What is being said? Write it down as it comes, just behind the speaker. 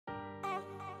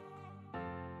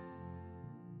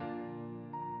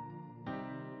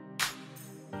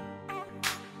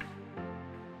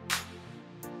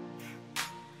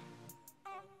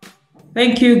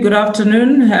Thank you. Good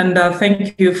afternoon, and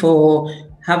thank you for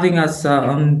having us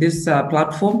on this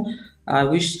platform. I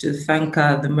wish to thank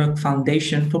the Merck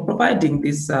Foundation for providing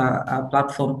this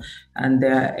platform and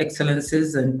their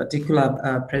excellencies, in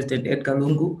particular President Edgar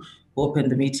Lungu, who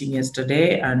opened the meeting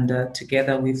yesterday, and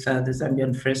together with the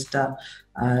Zambian First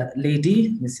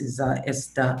Lady, Mrs.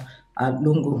 Esther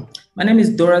Lungu. My name is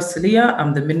Dora SILIYA.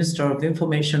 I'm the Minister of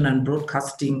Information and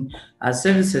Broadcasting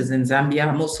Services in Zambia.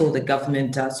 I'm also the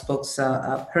government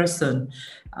spokesperson.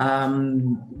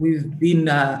 We've been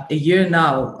a year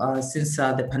now since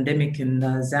the pandemic in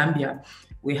Zambia.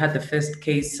 We had the first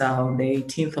case on the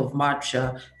 18th of March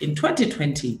in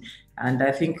 2020. And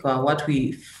I think what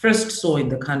we first saw in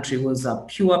the country was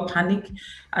pure panic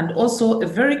and also a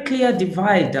very clear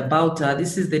divide about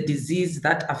this is the disease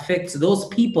that affects those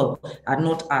people and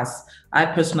not us. I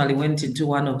personally went into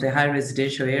one of the high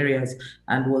residential areas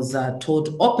and was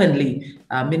told openly,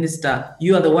 Minister,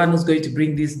 you are the one who's going to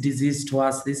bring this disease to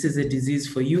us. This is a disease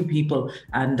for you people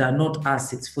and not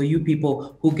us. It's for you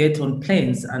people who get on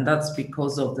planes. And that's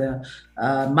because of the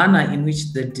manner in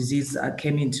which the disease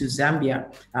came into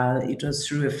Zambia. It was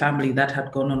through a family that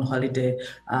had gone on holiday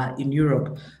in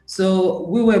Europe. So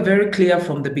we were very clear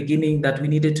from the beginning that we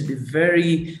needed to be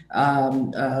very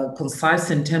concise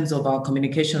in terms of our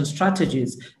communication strategies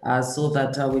so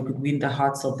that we could win the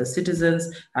hearts of the citizens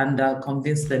and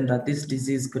convince them that this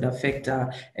disease could affect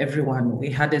everyone. We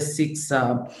had a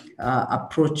six-step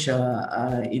approach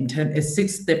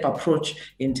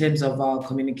in terms of our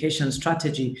communication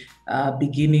strategy,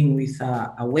 beginning with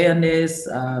awareness,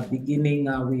 beginning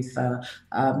with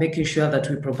making sure that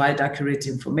we provide accurate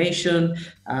information,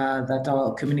 that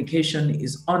our communication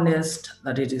is honest,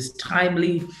 that it is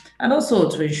timely, and also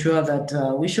to ensure that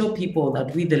we show people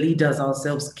that we, the leaders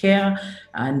ourselves, care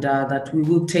and that we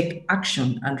will take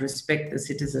action and respect the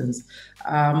citizens.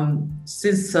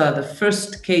 Since the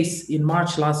first case in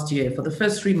March last year, for the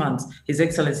first 3 months, His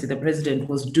Excellency the President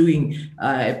was doing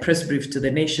a press brief to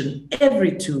the nation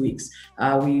every 2 weeks.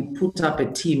 We put up a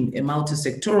team, a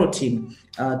multi-sectoral team,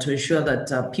 to ensure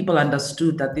that people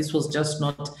understood that this was just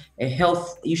not a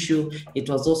health issue, it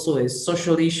was also a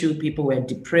social issue. People were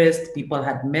depressed, people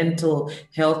had mental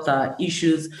health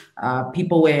issues,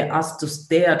 people were asked to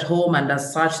stay at home, and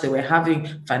as such, they were having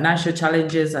financial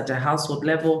challenges at a household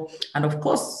level. And of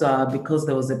course, because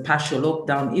there was a partial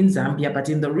lockdown in Zambia, but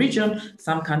in the region,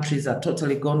 some countries are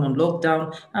totally gone on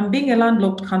lockdown. And being a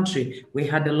landlocked country, we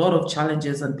had a lot of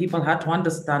challenges, and people had to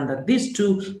understand that this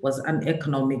too was an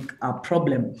economic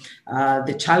problem.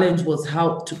 The challenge was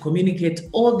how to communicate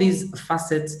all these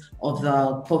facets of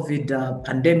the COVID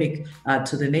pandemic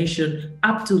to the nation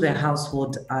up to the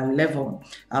household level.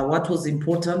 What was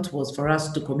important was for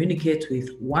us to communicate with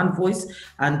one voice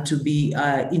and to be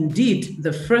indeed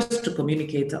the first to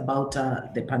communicate about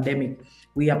the pandemic.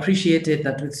 We appreciated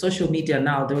that with social media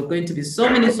now, there were going to be so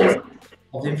many sources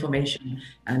of information,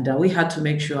 and we had to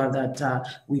make sure that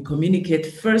we communicate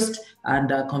first and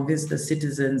convince the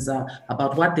citizens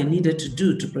about what they needed to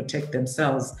do to protect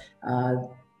themselves.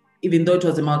 Even though it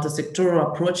was a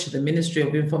multi-sectoral approach, the Ministry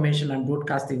of Information and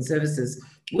Broadcasting Services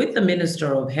with the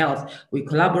Minister of Health, we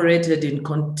collaborated in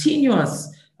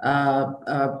continuous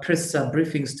press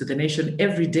briefings to the nation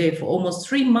every day for almost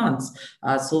 3 months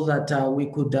so that we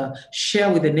could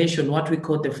share with the nation what we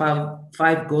call the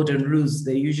five golden rules,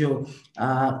 the usual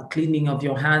cleaning of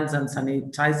your hands and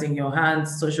sanitizing your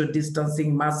hands, social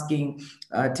distancing, masking,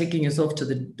 taking yourself to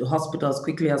the hospital as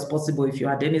quickly as possible if you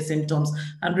had any symptoms,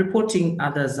 and reporting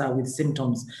others with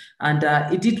symptoms. And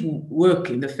it did work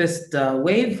in the first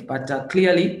wave, but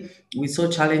clearly we saw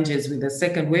challenges with the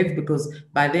second wave because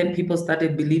by then people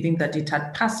started believing that it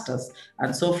had passed us.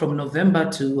 And so from November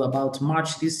to about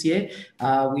March this year,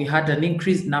 we had an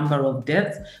increased number of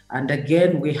deaths. And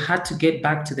again, we had to get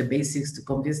back to the basics to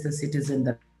convince the citizen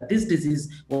that this disease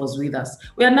was with us.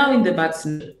 We are now in the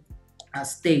vaccine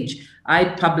stage. I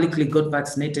publicly got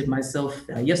vaccinated myself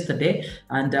yesterday,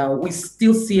 and we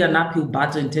still see an uphill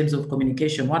battle in terms of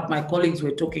communication. What my colleagues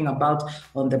were talking about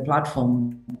on the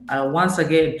platform, once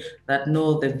again, that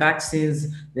no, the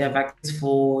vaccines, there are vaccines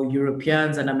for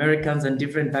Europeans and Americans and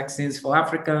different vaccines for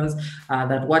Africans,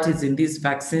 that what is in these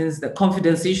vaccines, the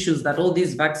confidence issues that all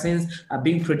these vaccines are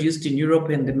being produced in Europe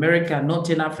and America, not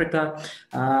in Africa.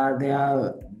 There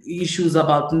are issues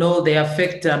about no, they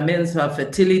affect men's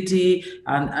fertility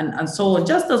and so on.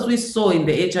 Just as we saw in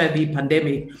the HIV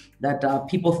pandemic, that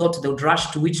people thought they would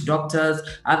rush to witch doctors.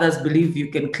 Others believe you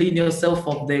can clean yourself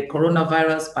of the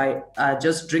coronavirus by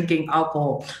just drinking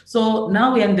alcohol. So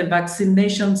now we are in the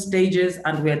vaccination stages,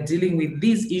 and we are dealing with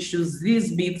these issues,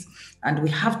 these myths, and we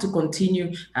have to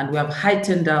continue, and we have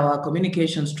heightened our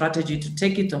communication strategy to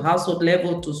take it to household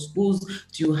level, to schools,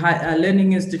 to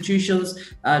learning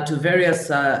institutions, to various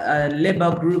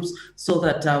labor groups, so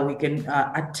that we can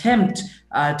attempt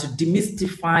to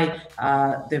demystify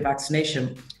the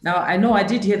vaccination. Now, I know I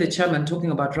did hear the chairman talking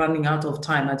about running out of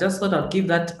time. I just thought I'd give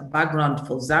that background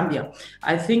for Zambia.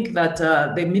 I think that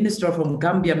the minister from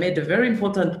Gambia made a very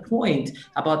important point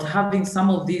about having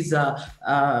some of these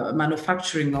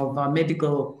manufacturing of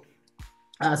medical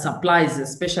supplies,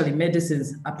 especially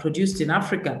medicines, are produced in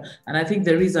Africa. And I think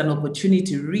there is an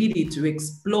opportunity really to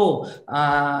explore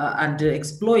and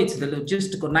exploit the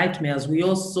logistical nightmares we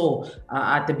all saw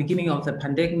at the beginning of the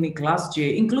pandemic last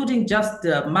year, including just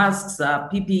masks,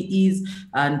 PPEs,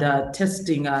 and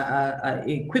testing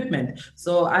equipment.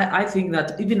 So I think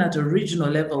that even at a regional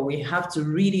level, we have to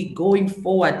really, going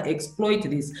forward, exploit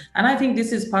this. And I think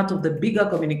this is part of the bigger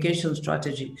communication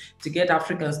strategy to get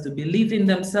Africans to believe in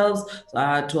themselves,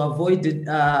 to avoid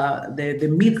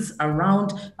the myths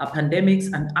around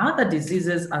pandemics and other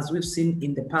diseases as we've seen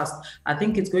in the past. I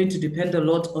think it's going to depend a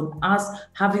lot on us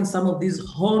having some of these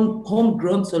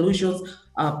homegrown solutions,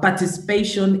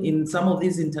 participation in some of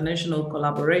these international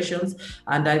collaborations.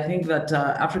 And I think that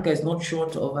Africa is not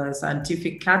short of a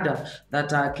scientific cadre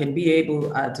that can be able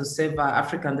to save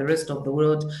Africa and the rest of the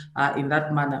world in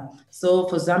that manner. So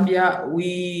for Zambia,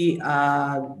 we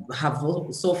have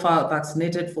so far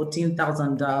vaccinated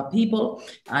 14,000 people,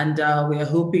 and we are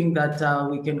hoping that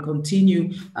we can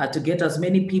continue to get as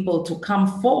many people to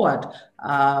come forward.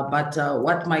 But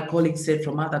what my colleagues said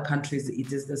from other countries,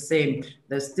 it is the same.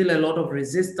 There's still a lot of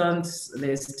resistance.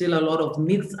 There's still a lot of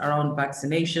myths around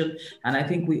vaccination. And I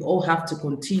think we all have to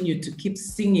continue to keep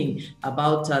singing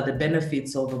about the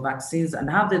benefits of the vaccines and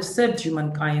how they've served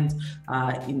humankind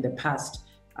in the past.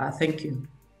 Thank you.